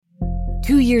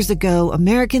2 years ago,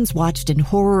 Americans watched in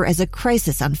horror as a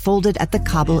crisis unfolded at the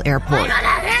Kabul airport.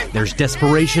 There's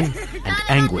desperation and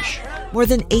anguish. More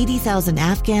than 80,000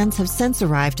 Afghans have since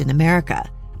arrived in America,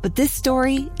 but this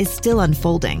story is still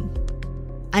unfolding.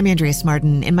 I'm Andrea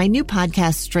Martin. In my new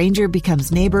podcast, Stranger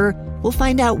Becomes Neighbor, we'll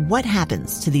find out what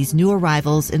happens to these new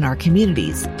arrivals in our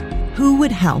communities. Who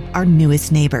would help our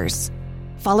newest neighbors?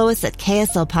 Follow us at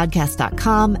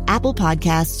kslpodcast.com, Apple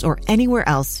Podcasts, or anywhere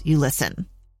else you listen.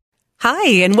 Hi,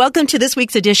 and welcome to this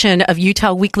week's edition of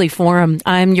Utah Weekly Forum.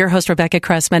 I'm your host, Rebecca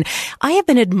Cressman. I have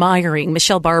been admiring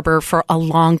Michelle Barber for a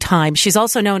long time. She's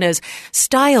also known as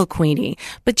Style Queenie.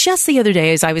 But just the other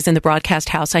day, as I was in the broadcast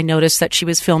house, I noticed that she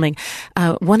was filming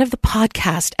one of the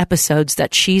podcast episodes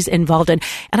that she's involved in.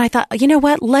 And I thought, you know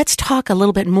what? Let's talk a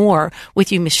little bit more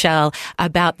with you, Michelle,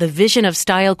 about the vision of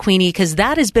Style Queenie, because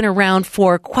that has been around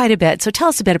for quite a bit. So tell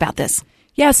us a bit about this.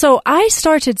 Yeah, so I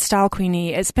started Style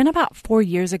Queenie. It's been about 4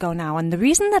 years ago now. And the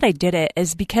reason that I did it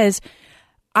is because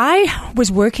I was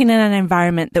working in an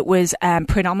environment that was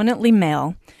predominantly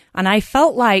male. And I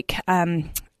felt like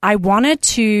I wanted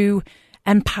to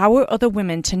empower other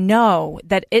women to know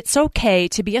that it's okay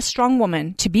to be a strong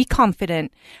woman, to be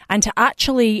confident, and to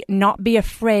actually not be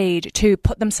afraid to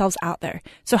put themselves out there.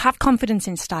 So have confidence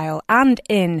in style and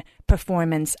in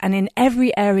performance and in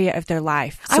every area of their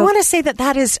life. So, I want to say that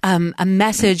that is a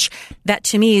message that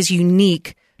to me is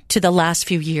unique to the last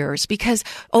few years, because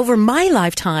over my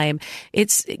lifetime,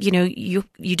 it's, you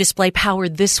display power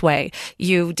this way.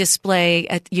 You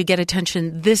get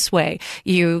attention this way.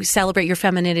 You celebrate your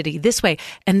femininity this way.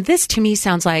 And this to me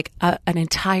sounds like an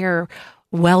entire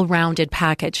well-rounded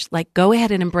package. Like, go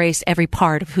ahead and embrace every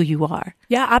part of who you are.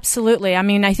 Yeah, absolutely. I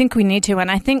mean, I think we need to. And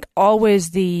I think always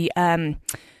the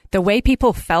way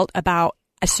people felt about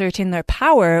asserting their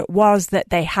power was that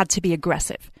they had to be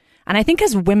aggressive. And I think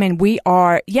as women, we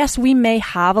may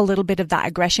have a little bit of that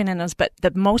aggression in us, but the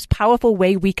most powerful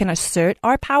way we can assert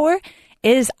our power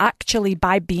is actually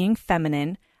by being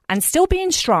feminine and still being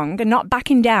strong and not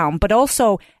backing down, but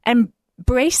also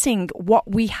embracing what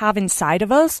we have inside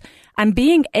of us and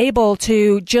being able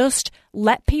to just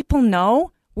let people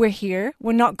know we're here,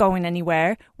 we're not going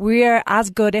anywhere, we're as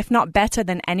good, if not better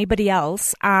than anybody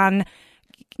else, and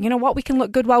you know what? We can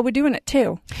look good while we're doing it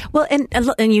too. Well,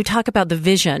 and you talk about the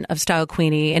vision of Style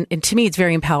Queenie, and to me, it's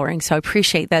very empowering. So I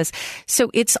appreciate this. So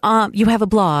it's you have a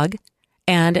blog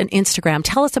and an Instagram.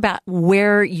 Tell us about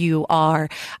where you are,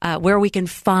 where we can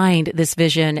find this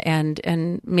vision, and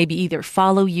maybe either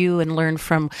follow you and learn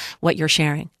from what you're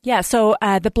sharing. Yeah. So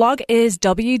the blog is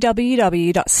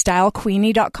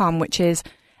www.stylequeenie.com, which is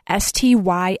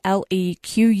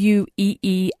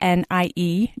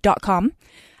STYLEQUEENIE.com.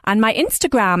 And my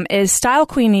Instagram is Style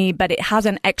Queenie, but it has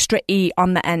an extra E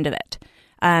on the end of it.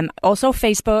 Also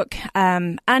Facebook.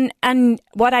 And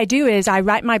what I do is I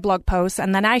write my blog posts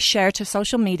and then I share to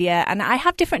social media, and I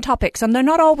have different topics, and they're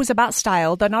not always about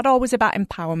style. They're not always about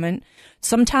empowerment.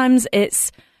 Sometimes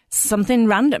it's something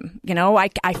random.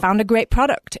 I found a great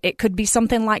product. It could be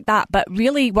something like that. But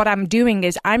really what I'm doing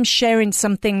is I'm sharing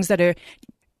some things that are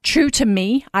true to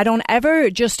me. I don't ever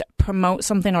just promote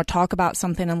something or talk about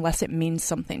something unless it means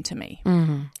something to me.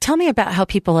 Mm-hmm. Tell me about how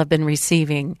people have been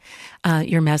receiving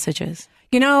your messages.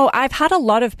 I've had a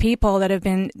lot of people that have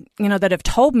been, that have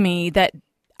told me that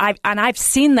I've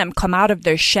seen them come out of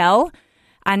their shell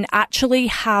and actually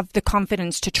have the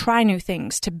confidence to try new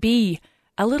things, to be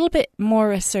a little bit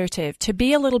more assertive, to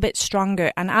be a little bit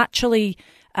stronger, and actually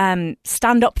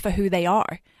stand up for who they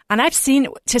are. And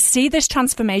to see this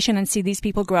transformation and see these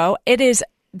people grow,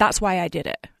 that's why I did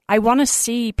it. I want to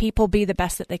see people be the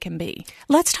best that they can be.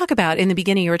 Let's talk about, in the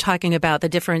beginning, you were talking about the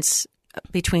difference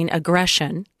between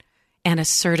aggression and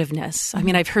assertiveness. I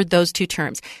mean, I've heard those two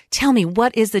terms. Tell me,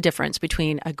 what is the difference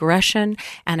between aggression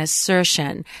and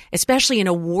assertion, especially in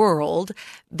a world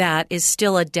that is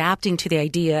still adapting to the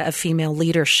idea of female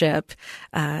leadership?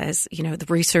 As the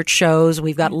research shows,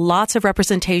 we've got lots of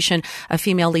representation of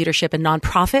female leadership in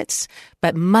nonprofits,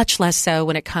 but much less so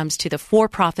when it comes to the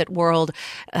for-profit world,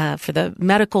 for the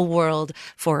medical world,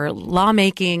 for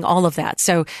lawmaking, all of that.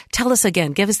 So tell us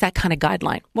again, give us that kind of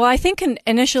guideline. Well, I think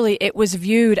initially it was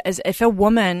viewed as if a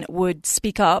woman would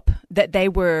speak up that they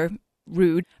were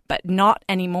rude, but not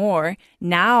anymore.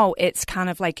 Now it's kind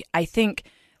of like, I think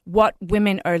what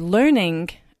women are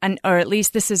learning, or at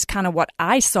least this is kind of what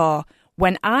I saw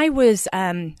when I was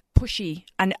pushy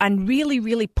and really,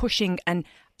 really pushing and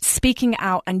speaking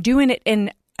out and doing it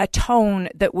in a tone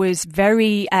that was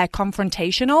very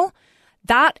confrontational,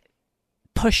 that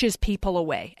pushes people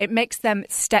away. It makes them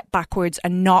step backwards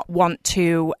and not want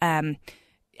to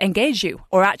engage you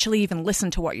or actually even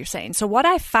listen to what you're saying. So what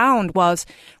I found was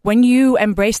when you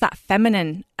embrace that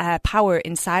feminine power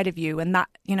inside of you and that,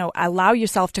 allow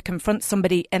yourself to confront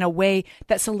somebody in a way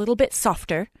that's a little bit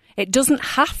softer. It doesn't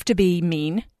have to be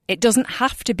mean. It doesn't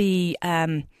have to be,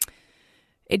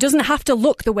 it doesn't have to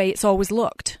look the way it's always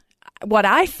looked. What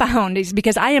I found is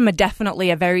because I am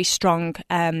definitely a very strong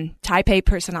type A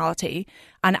personality,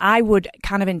 and I would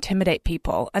kind of intimidate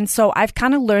people. And so I've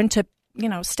kind of learned to,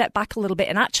 step back a little bit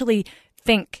and actually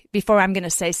think before I'm going to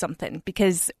say something,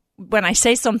 because when I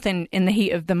say something in the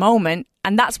heat of the moment,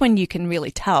 and that's when you can really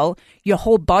tell, your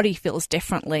whole body feels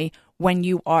differently when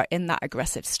you are in that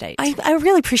aggressive state. I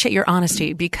really appreciate your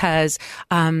honesty because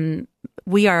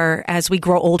we are, as we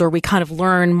grow older, we kind of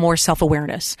learn more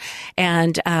self-awareness.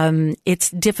 And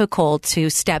it's difficult to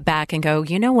step back and go,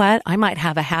 you know what? I might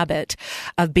have a habit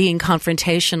of being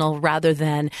confrontational rather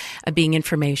than being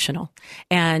informational.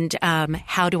 And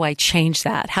how do I change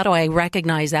that? How do I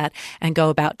recognize that and go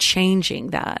about changing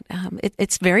that?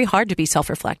 It's very hard to be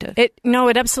self-reflective. It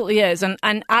absolutely is.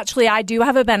 And actually, I do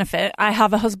have a benefit. I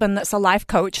have a husband that's a life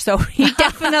coach, so he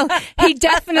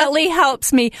definitely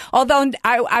helps me. Although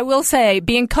I will say,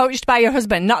 being coached by your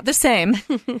husband, not the same.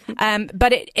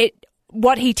 But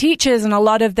what he teaches and a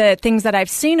lot of the things that I've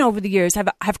seen over the years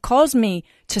have caused me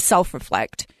to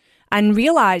self-reflect and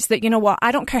realize that,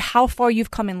 I don't care how far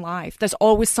you've come in life. There's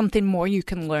always something more you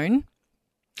can learn.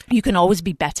 You can always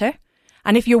be better.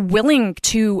 And if you're willing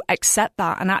to accept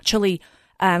that and actually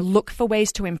look for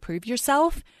ways to improve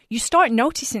yourself, you start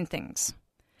noticing things.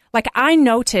 Like I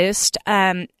noticed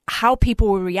how people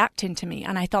were reacting to me.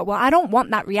 And I thought, well, I don't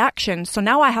want that reaction. So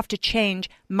now I have to change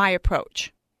my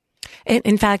approach.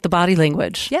 In fact, the body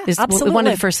language is absolutely one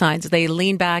of the first signs. They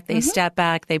lean back, they step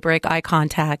back, they break eye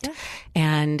contact,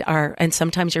 and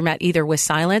sometimes you're met either with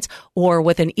silence or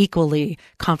with an equally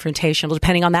confrontational,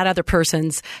 depending on that other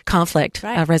person's conflict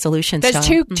resolution There's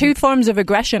style. two forms of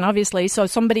aggression, obviously. So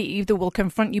somebody either will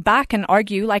confront you back and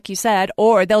argue, like you said,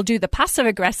 or they'll do the passive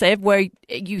aggressive where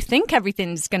you think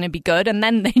everything's going to be good, and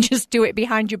then they just do it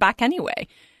behind your back anyway.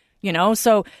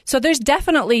 So there's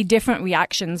definitely different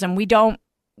reactions, and we don't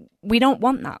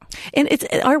want that. And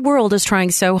our world is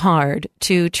trying so hard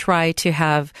to try to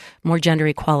have more gender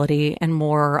equality and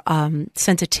more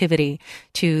sensitivity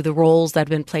to the roles that have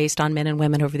been placed on men and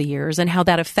women over the years and how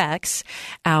that affects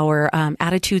our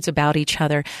attitudes about each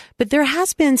other. But there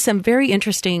has been some very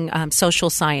interesting social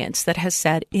science that has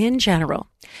said, in general,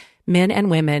 men and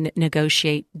women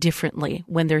negotiate differently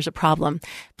when there's a problem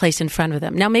placed in front of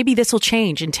them. Now, maybe this will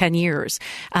change in 10 years.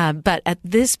 But at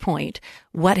this point,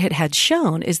 what it had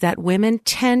shown is that women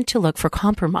tend to look for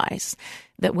compromise,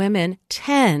 that women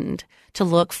tend to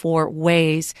look for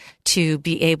ways to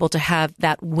be able to have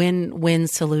that win-win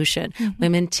solution. Mm-hmm.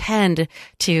 Women tend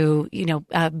to,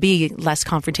 be less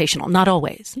confrontational, not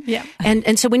always. Yeah.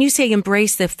 And so when you say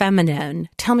embrace the feminine,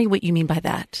 tell me what you mean by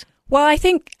that. Well, I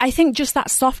think just that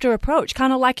softer approach,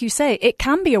 kind of like you say, it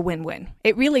can be a win-win.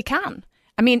 It really can.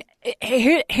 I mean,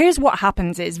 here's what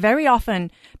happens is very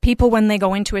often people, when they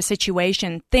go into a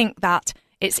situation, think that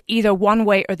it's either one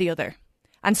way or the other.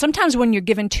 And sometimes when you're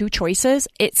given two choices,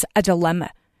 it's a dilemma.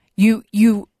 You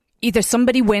either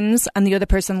somebody wins and the other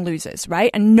person loses,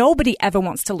 right? And nobody ever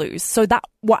wants to lose. So that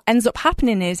what ends up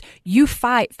happening is you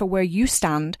fight for where you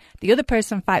stand, the other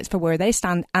person fights for where they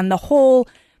stand, and the whole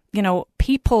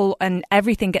people and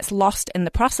everything gets lost in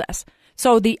the process.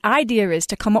 So the idea is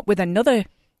to come up with another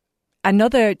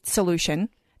solution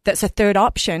that's a third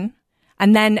option,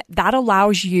 and then that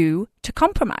allows you to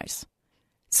compromise.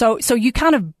 So you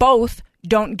kind of both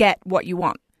don't get what you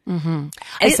want,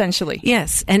 essentially.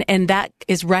 Yes, and that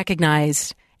is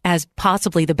recognized as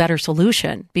possibly the better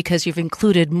solution because you've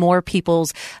included more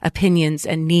people's opinions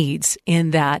and needs in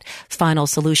that final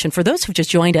solution. For those who've just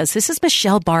joined us, this is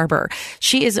Michelle Barber.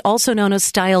 She is also known as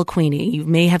Style Queenie. You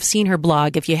may have seen her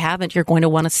blog. If you haven't, you're going to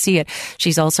want to see it.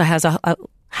 She's also has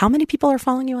how many people are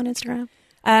following you on Instagram?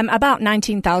 About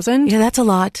 19,000. Yeah, that's a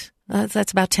lot.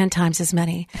 That's about 10 times as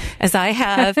many as I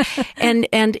have. And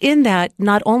in that,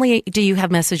 not only do you have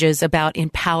messages about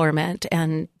empowerment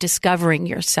and discovering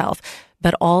yourself,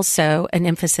 but also an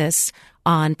emphasis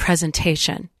on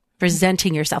presenting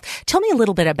yourself. Tell me a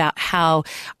little bit about how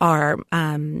our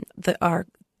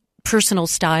personal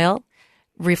style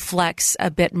reflects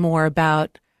a bit more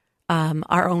about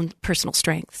our own personal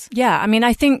strengths. Yeah, I mean,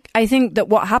 I think that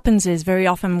what happens is very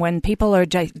often when people are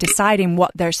deciding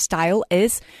what their style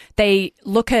is, they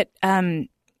look at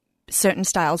certain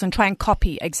styles and try and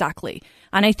copy exactly.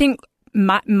 And I think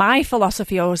my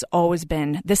philosophy has always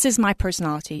been, this is my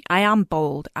personality. I am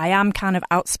bold. I am kind of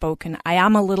outspoken. I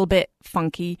am a little bit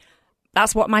funky.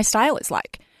 That's what my style is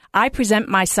like. I present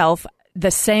myself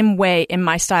the same way in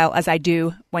my style as I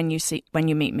do when you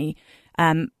meet me.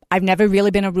 I've never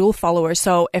really been a rule follower,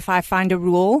 so if I find a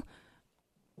rule,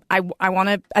 I want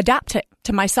to adapt it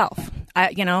to myself.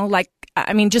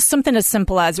 Just something as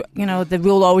simple as, the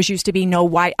rule always used to be no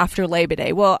white after Labor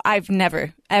Day. Well, I've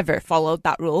never, ever followed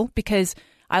that rule because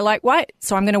I like white,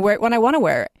 so I'm going to wear it when I want to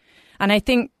wear it. And I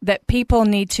think that people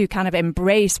need to kind of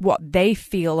embrace what they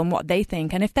feel and what they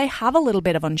think. And if they have a little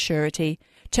bit of unsurety,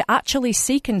 to actually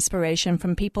seek inspiration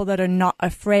from people that are not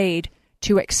afraid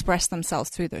to express themselves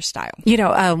through their style.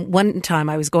 One time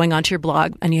I was going onto your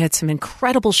blog and you had some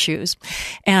incredible shoes.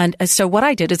 And so what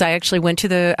I did is I actually went to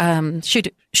the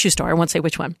shoe store. I won't say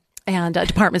which one. And a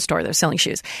department store. They're selling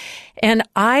shoes. And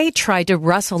I tried to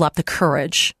rustle up the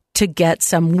courage to get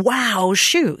some wow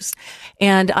shoes.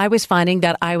 And I was finding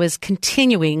that I was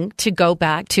continuing to go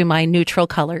back to my neutral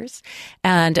colors.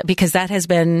 And because that has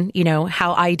been,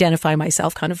 how I identify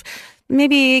myself, kind of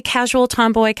maybe casual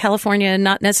tomboy, California,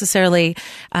 not necessarily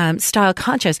style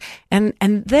conscious. And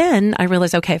then I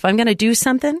realized, okay, if I'm going to do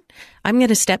something, I'm going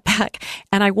to step back.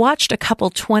 And I watched a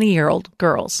couple 20-year-old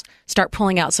girls start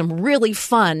pulling out some really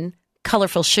fun,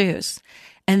 colorful shoes.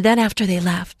 And then after they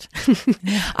left,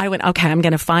 I went, okay, I'm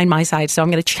going to find my side. So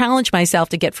I'm going to challenge myself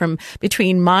to get from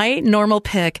between my normal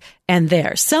pick and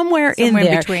theirs. Somewhere in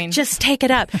there, between. Just take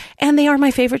it up. And they are my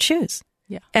favorite shoes.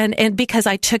 Yeah. And because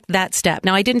I took that step.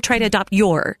 Now, I didn't try to adopt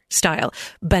your style,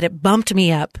 but it bumped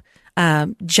me up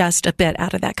just a bit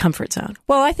out of that comfort zone.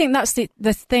 Well, I think that's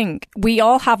the thing. We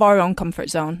all have our own comfort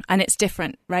zone, and it's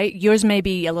different, right? Yours may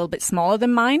be a little bit smaller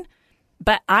than mine.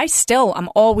 But I still am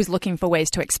always looking for ways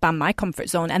to expand my comfort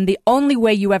zone. And the only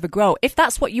way you ever grow, if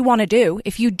that's what you want to do,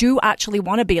 if you do actually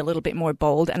want to be a little bit more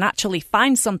bold and actually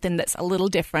find something that's a little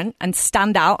different and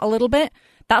stand out a little bit,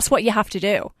 that's what you have to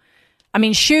do. I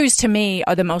mean, shoes to me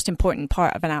are the most important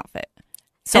part of an outfit.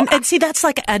 So, and see, that's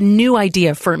like a new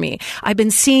idea for me. I've been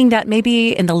seeing that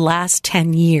maybe in the last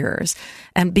 10 years.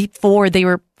 And before, they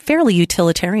were fairly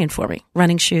utilitarian for me,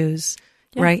 running shoes.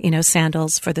 Yeah. Right?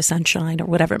 Sandals for the sunshine or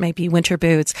whatever it may be, winter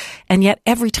boots. And yet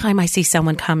every time I see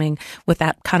someone coming with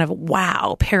that kind of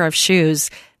wow pair of shoes,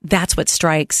 that's what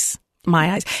strikes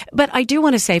my eyes. But I do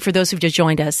want to say for those who've just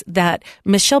joined us that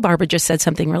Michelle Barber just said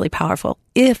something really powerful.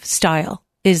 If style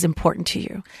is important to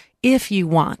you, if you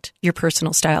want your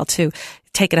personal style to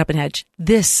take it up an edge,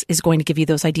 this is going to give you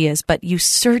those ideas. But you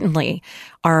certainly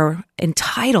are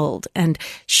entitled and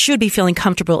should be feeling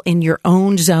comfortable in your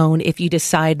own zone if you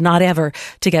decide not ever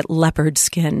to get leopard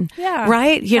skin. Yeah,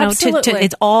 right? Absolutely.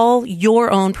 It's all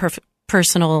your own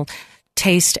personal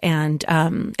taste and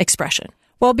expression.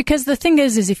 Well, because the thing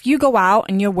is if you go out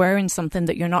and you're wearing something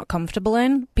that you're not comfortable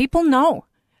in, people know.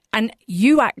 And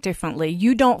you act differently.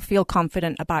 You don't feel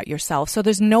confident about yourself. So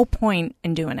there's no point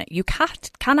in doing it. You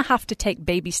kind of have to take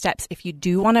baby steps if you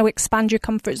do want to expand your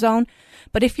comfort zone.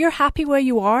 But if you're happy where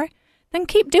you are, then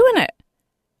keep doing it.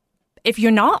 If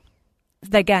you're not,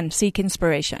 again, seek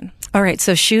inspiration. All right.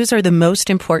 So shoes are the most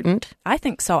important. I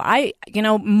think so.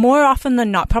 More often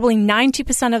than not, probably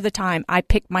 90% of the time, I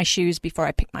pick my shoes before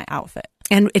I pick my outfit.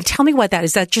 And tell me what that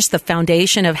is. That just the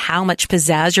foundation of how much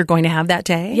pizzazz you're going to have that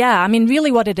day? Yeah. I mean, really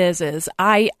what it is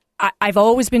I've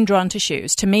always been drawn to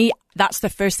shoes. To me, that's the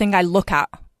first thing I look at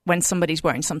when somebody's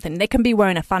wearing something. They can be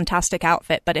wearing a fantastic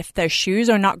outfit, but if their shoes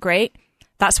are not great,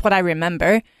 that's what I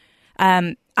remember.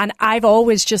 And I've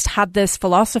always just had this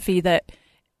philosophy that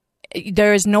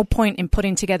there is no point in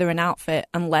putting together an outfit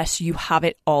unless you have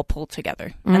it all pulled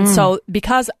together. And so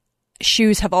because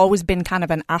shoes have always been kind of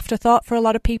an afterthought for a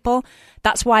lot of people,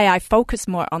 that's why I focus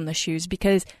more on the shoes,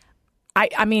 because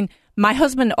I mean, my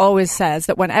husband always says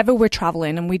that whenever we're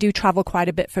traveling, and we do travel quite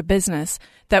a bit for business,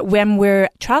 that when we're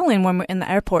traveling, when we're in the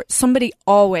airport, somebody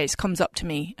always comes up to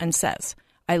me and says,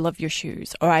 I love your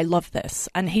shoes, or I love this.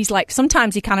 And he's like,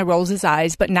 sometimes he kind of rolls his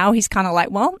eyes, but now he's kind of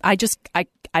like, well, I just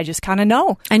kind of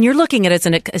know. And you're looking at it as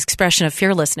an expression of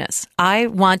fearlessness. I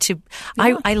want to,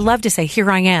 yeah. I love to say, here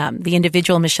I am, the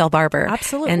individual Michelle Barber.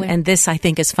 Absolutely. And this I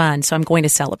think is fun, so I'm going to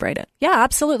celebrate it. Yeah,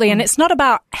 absolutely. And it's not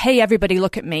about, hey, everybody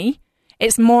look at me.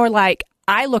 It's more like,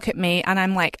 I look at me and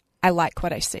I'm like, I like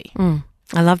what I see.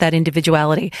 I love that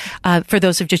individuality. For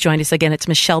those who've just joined us again, it's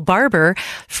Michelle Barber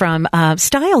from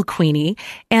Style Queenie.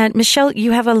 And Michelle,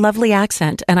 you have a lovely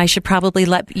accent, and I should probably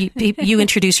let you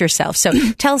introduce yourself. So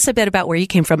tell us a bit about where you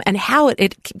came from and how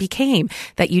it became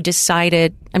that you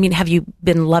decided. I mean, have you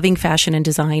been loving fashion and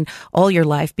design all your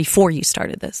life before you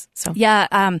started this? So yeah,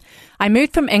 I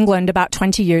moved from England about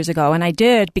 20 years ago, and I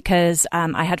did because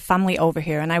I had family over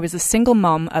here, and I was a single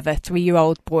mom of a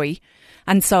 3-year-old boy.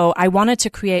 And so I wanted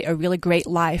to create a really great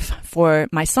great life for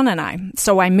my son and I.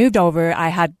 So I moved over. I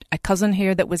had a cousin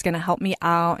here that was going to help me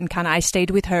out, and I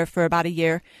stayed with her for about a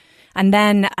year. And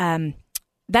then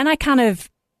I kind of,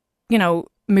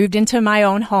 moved into my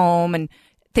own home, and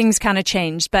things kind of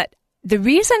changed. But the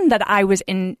reason that I was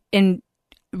in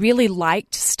really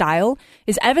liked style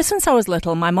is ever since I was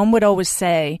little, my mom would always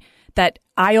say that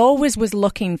I always was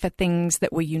looking for things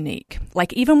that were unique.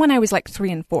 Like even when I was like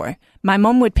 3 and 4, my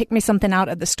mom would pick me something out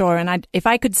at the store, and if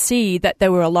I could see that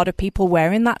there were a lot of people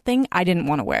wearing that thing, I didn't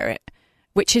want to wear it.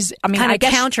 Which is, I mean, I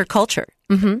guess counterculture.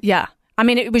 Mm-hmm. Yeah. I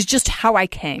mean, it was just how I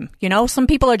came. Some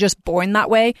people are just born that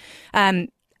way.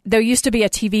 There used to be a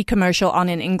TV commercial on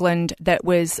in England it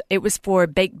was for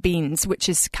baked beans, which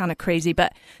is kind of crazy.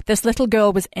 But this little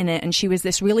girl was in it, and she was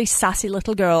this really sassy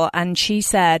little girl. And she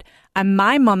said, and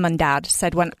my mum and dad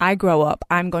said, when I grow up,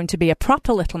 I'm going to be a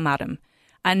proper little madam.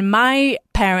 And my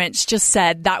parents just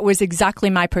said that was exactly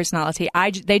my personality.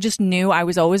 They just knew I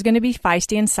was always going to be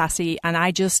feisty and sassy. And I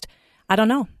don't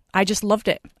know. I just loved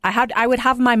it. I would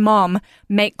have my mom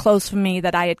make clothes for me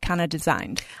that I had kind of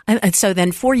designed. And so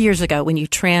then 4 years ago, when you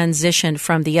transitioned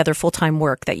from the other full-time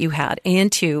work that you had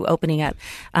into opening up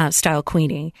Style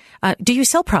Queenie, do you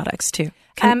sell products too?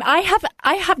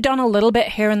 I have done a little bit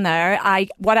here and there.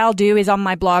 What I'll do is on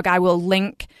my blog, I will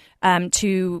link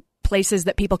to places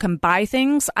that people can buy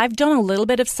things. I've done a little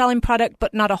bit of selling product,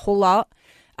 but not a whole lot.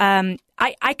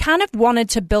 I kind of wanted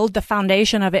to build the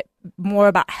foundation of it more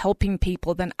about helping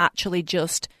people than actually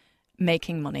just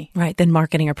making money. Right, than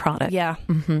marketing a product. Yeah.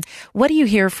 Mm-hmm. What do you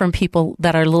hear from people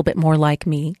that are a little bit more like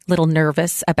me, a little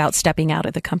nervous about stepping out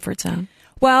of the comfort zone?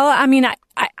 Well, I mean,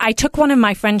 I took one of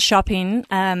my friends shopping,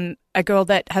 a girl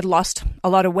that had lost a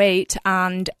lot of weight,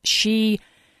 and she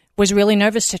was really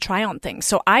nervous to try on things.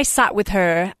 So I sat with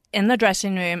her in the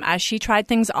dressing room as she tried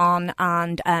things on,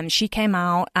 and she came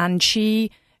out, and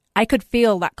I could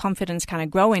feel that confidence kind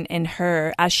of growing in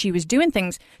her as she was doing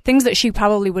things that she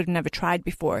probably would have never tried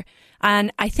before.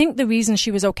 And I think the reason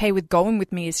she was okay with going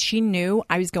with me is she knew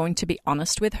I was going to be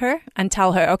honest with her and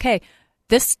tell her, okay,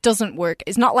 this doesn't work.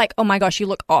 It's not like, oh my gosh, you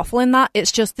look awful in that.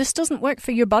 It's just, this doesn't work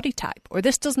for your body type, or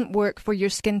this doesn't work for your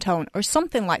skin tone, or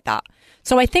something like that.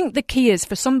 So I think the key is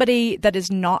for somebody that is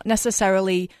not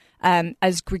necessarily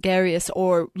as gregarious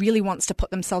or really wants to put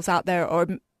themselves out there, or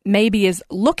maybe is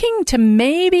looking to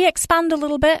maybe expand a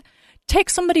little bit, take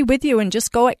somebody with you and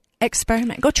just go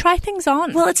experiment. Go try things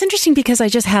on. Well, it's interesting because I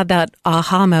just had that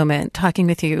aha moment talking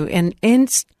with you. And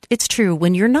it's true.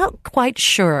 When you're not quite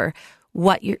sure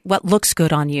what looks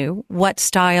good on you, what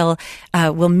style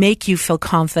will make you feel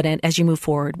confident as you move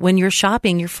forward. When you're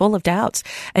shopping, you're full of doubts.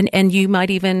 And you might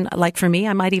even, like for me,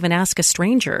 I might even ask a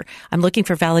stranger, I'm looking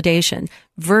for validation,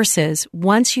 versus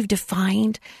once you've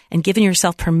defined and given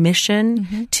yourself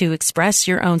permission to express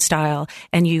your own style,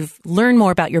 and you've learned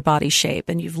more about your body shape,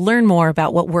 and you've learned more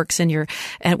about what works in your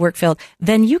work field,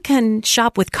 then you can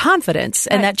shop with confidence.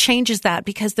 And that changes that,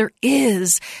 because there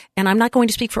is, and I'm not going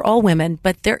to speak for all women,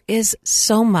 but there is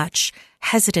so much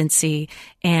hesitancy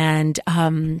and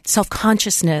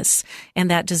self-consciousness and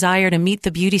that desire to meet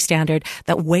the beauty standard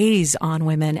that weighs on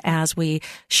women as we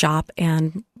shop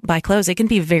and buy clothes. It can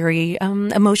be a very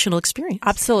emotional experience.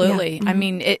 Absolutely. Yeah. Mm-hmm. I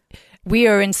mean, we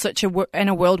are in in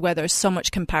a world where there's so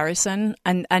much comparison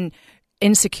and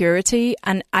insecurity,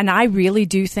 and I really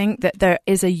do think that there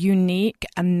is a unique,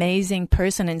 amazing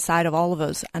person inside of all of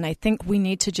us, and I think we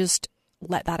need to just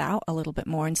let that out a little bit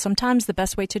more. And sometimes the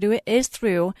best way to do it is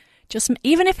through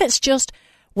even if it's just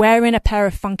wearing a pair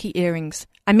of funky earrings.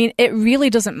 I mean, it really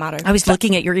doesn't matter. I was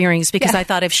looking at your earrings because I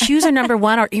thought if shoes are number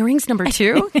one, are earrings number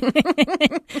two?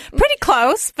 Pretty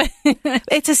close.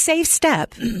 It's a safe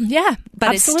step. Yeah, but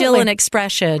absolutely. It's still an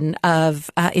expression of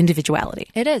individuality.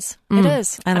 It is. It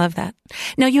is. I love that.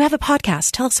 Now, you have a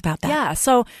podcast. Tell us about that. Yeah.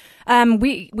 So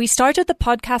we started the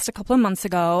podcast a couple of months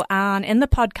ago, and in the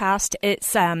podcast,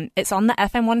 it's on the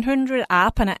FM100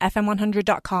 app and at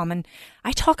fm100.com, and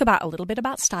I talk about a little bit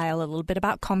about style, a little bit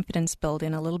about confidence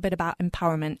building, a little bit about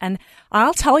empowerment. And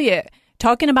I'll tell you,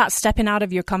 talking about stepping out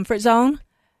of your comfort zone,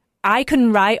 I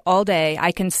can write all day.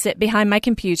 I can sit behind my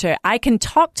computer. I can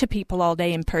talk to people all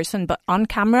day in person, but on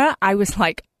camera, I was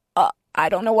like, I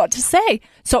don't know what to say.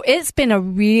 So it's been a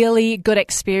really good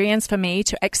experience for me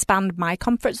to expand my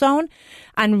comfort zone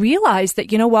and realize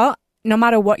that, you know what, no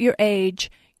matter what your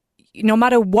age, no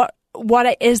matter what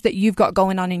it is that you've got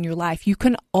going on in your life, you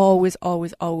can always,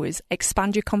 always, always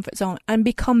expand your comfort zone and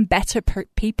become better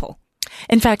people.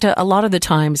 In fact, a lot of the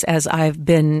times as I've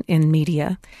been in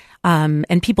media,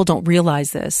 And people don't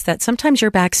realize this, that sometimes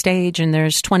you're backstage and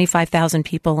there's 25,000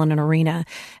 people in an arena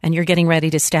and you're getting ready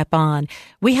to step on.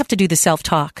 We have to do the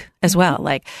self-talk as well.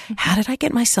 Like, how did I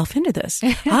get myself into this?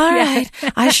 All right.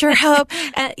 I sure hope,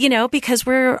 because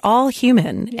we're all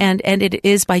human and it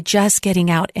is by just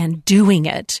getting out and doing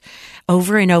it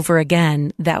over and over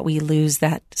again that we lose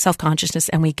that self-consciousness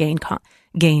and we gain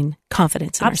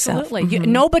confidence in ourselves. Absolutely.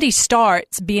 Nobody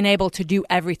starts being able to do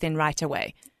everything right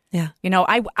away. Yeah.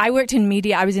 I worked in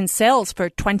media. I was in sales for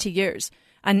 20 years.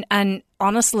 And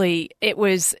honestly,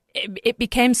 it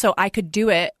became so I could do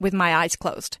it with my eyes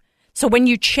closed. So when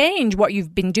you change what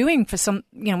you've been doing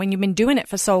when you've been doing it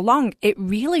for so long, it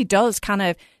really does kind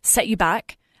of set you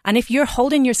back. And if you're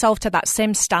holding yourself to that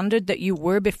same standard that you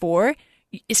were before,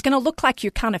 it's going to look like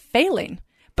you're kind of failing.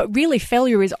 But really,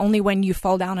 failure is only when you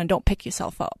fall down and don't pick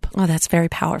yourself up. Oh, that's very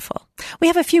powerful. We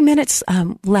have a few minutes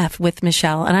left with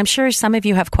Michelle, and I'm sure some of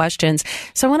you have questions.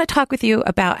 So I want to talk with you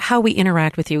about how we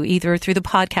interact with you, either through the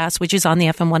podcast, which is on the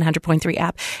FM 100.3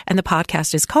 app, and the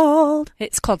podcast is called?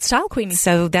 It's called Style Queenie.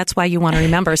 So that's why you want to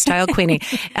remember Style Queenie.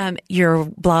 Your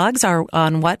blogs are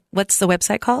on what's the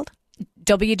website called?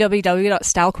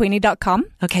 www.stylequeenie.com.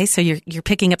 Okay, so you're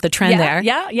picking up the trend there.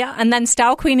 Yeah. And then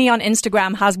Style Queenie on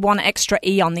Instagram has one extra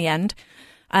E on the end.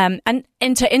 And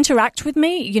to interact with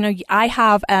me, I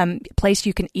have a place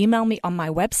you can email me on my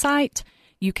website.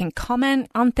 You can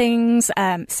comment on things.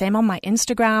 Same on my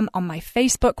Instagram, on my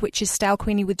Facebook, which is Style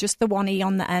Queenie with just the one E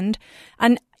on the end.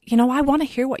 And I want to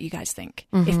hear what you guys think.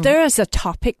 If there is a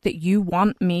topic that you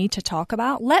want me to talk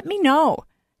about, let me know.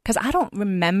 Because I don't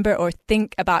remember or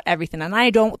think about everything. And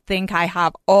I don't think I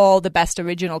have all the best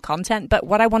original content. But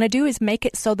what I want to do is make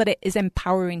it so that it is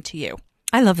empowering to you.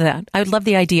 I love that. I would love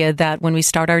the idea that when we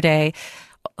start our day,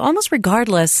 almost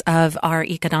regardless of our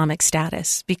economic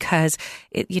status, because,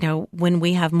 when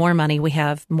we have more money, we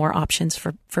have more options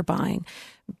for buying.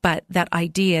 But that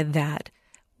idea that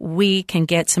we can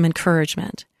get some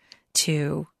encouragement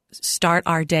to start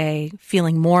our day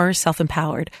feeling more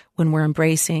self-empowered when we're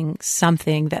embracing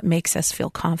something that makes us feel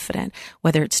confident,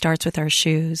 whether it starts with our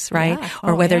shoes, right? Yeah.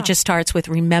 Or whether it just starts with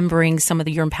remembering some of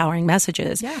your empowering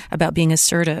messages about being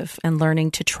assertive and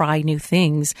learning to try new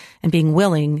things and being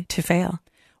willing to fail.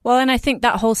 Well, and I think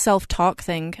that whole self-talk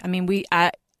thing, I mean,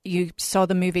 you saw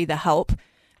the movie The Help.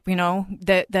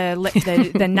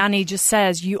 The nanny just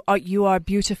says you are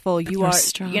beautiful. You are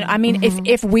strong.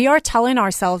 If we are telling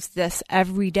ourselves this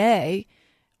every day,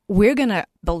 we're gonna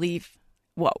believe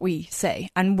what we say,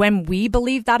 and when we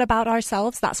believe that about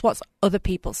ourselves, that's what other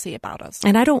people see about us.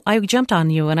 And I jumped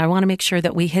on you, and I want to make sure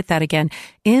that we hit that again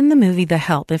in the movie The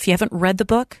Help. If you haven't read the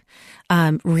book,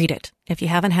 read it. If you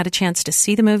haven't had a chance to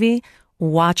see the movie,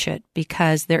 watch it,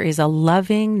 because there is a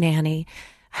loving nanny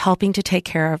helping to take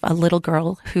care of a little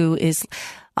girl who is,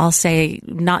 I'll say,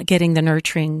 not getting the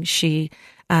nurturing she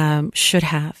should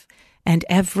have. And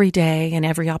every day and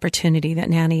every opportunity that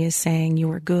nanny is saying,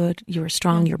 you are good, you are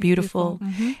strong, you're beautiful,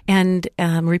 and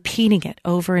repeating it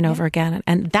over and over again.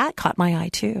 And that caught my eye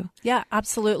too. Yeah,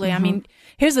 absolutely. I mean,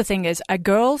 here's the thing is, a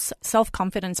girl's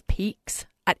self-confidence peaks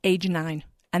at age 9.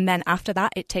 And then after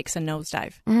that, it takes a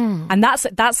nosedive. And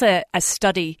that's a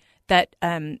study that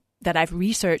I've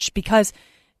researched, because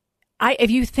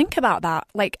if you think about that,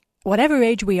 like whatever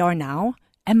age we are now,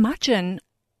 imagine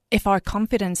if our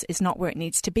confidence is not where it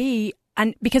needs to be.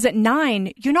 And because at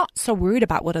 9, you're not so worried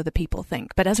about what other people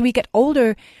think. But as we get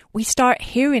older, we start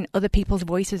hearing other people's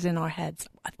voices in our heads.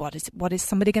 What is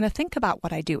somebody going to think about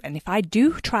what I do? And if I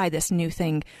do try this new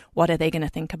thing, what are they going to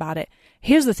think about it?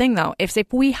 Here's the thing, though. If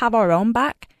we have our own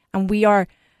back and we are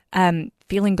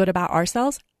feeling good about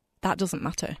ourselves, that doesn't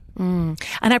matter. And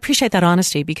I appreciate that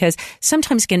honesty, because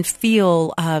sometimes it can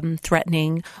feel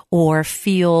threatening or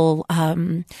feel,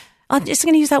 I'm just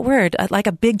going to use that word, like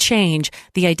a big change,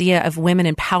 the idea of women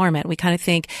empowerment. We kind of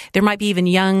think there might be even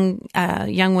young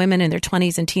women in their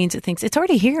 20s and teens that thinks it's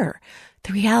already here.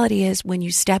 The reality is, when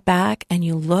you step back and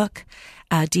you look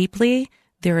deeply,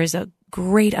 there is a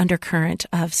great undercurrent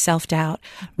of self-doubt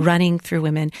running through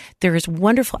women. There is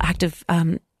wonderful active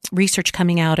research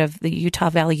coming out of the Utah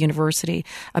Valley University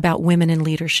about women in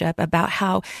leadership, about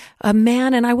how a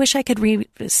man, and I wish I could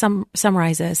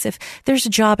summarize this, if there's a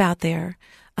job out there,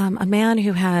 a man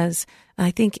who has, I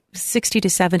think, 60 to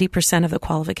 70% of the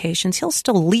qualifications, he'll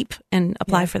still leap and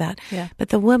apply for that. Yeah. But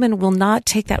the woman will not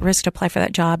take that risk to apply for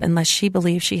that job unless she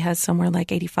believes she has somewhere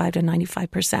like 85 to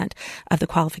 95% of the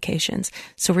qualifications.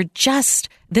 So we're just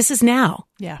this is now.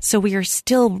 Yeah. So we are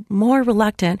still more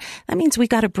reluctant. That means we've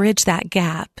got to bridge that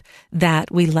gap that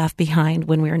we left behind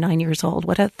when we were 9 years old.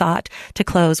 What a thought to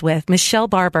close with. Michelle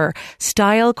Barber,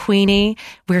 Style Queenie.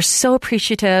 We're so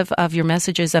appreciative of your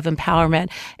messages of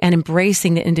empowerment and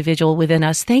embracing the individual within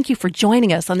us. Thank you for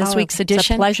joining us on this week's edition it's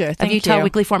a pleasure. of Thank Utah you.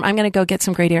 Weekly Forum. I'm going to go get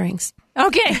some great earrings.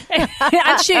 Okay.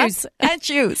 And shoes. And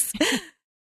shoes.